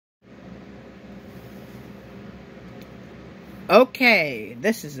Okay,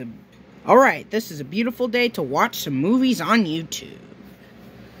 this is a beautiful day to watch some movies on YouTube.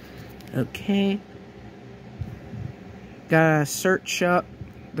 Okay. Gotta search up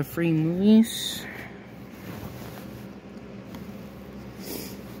the free movies.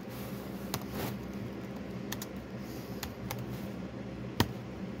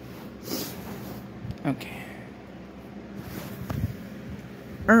 Okay.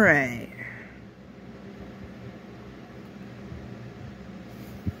 Alright.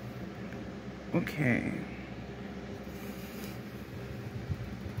 Okay.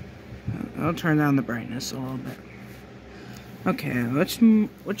 I'll turn down the brightness a little bit. Okay,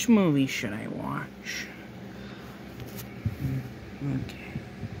 which movie should I watch? Okay.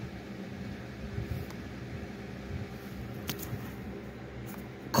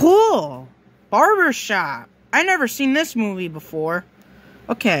 Cool! Barbershop! I never seen this movie before.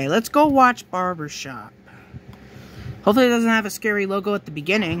 Okay, let's go watch Barbershop. Hopefully it doesn't have a scary logo at the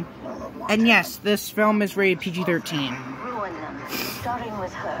beginning. And yes, this film is rated PG-13. Ruin them, starting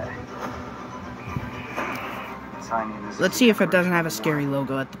with her. Let's see if it doesn't have a scary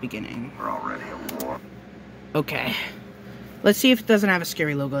logo at the beginning. We're already at war. Okay. Let's see if it doesn't have a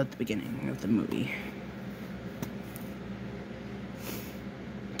scary logo at the beginning of the movie.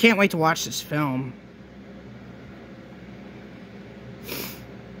 Can't wait to watch this film.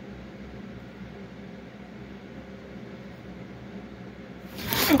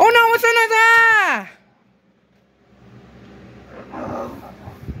 Oh no, what's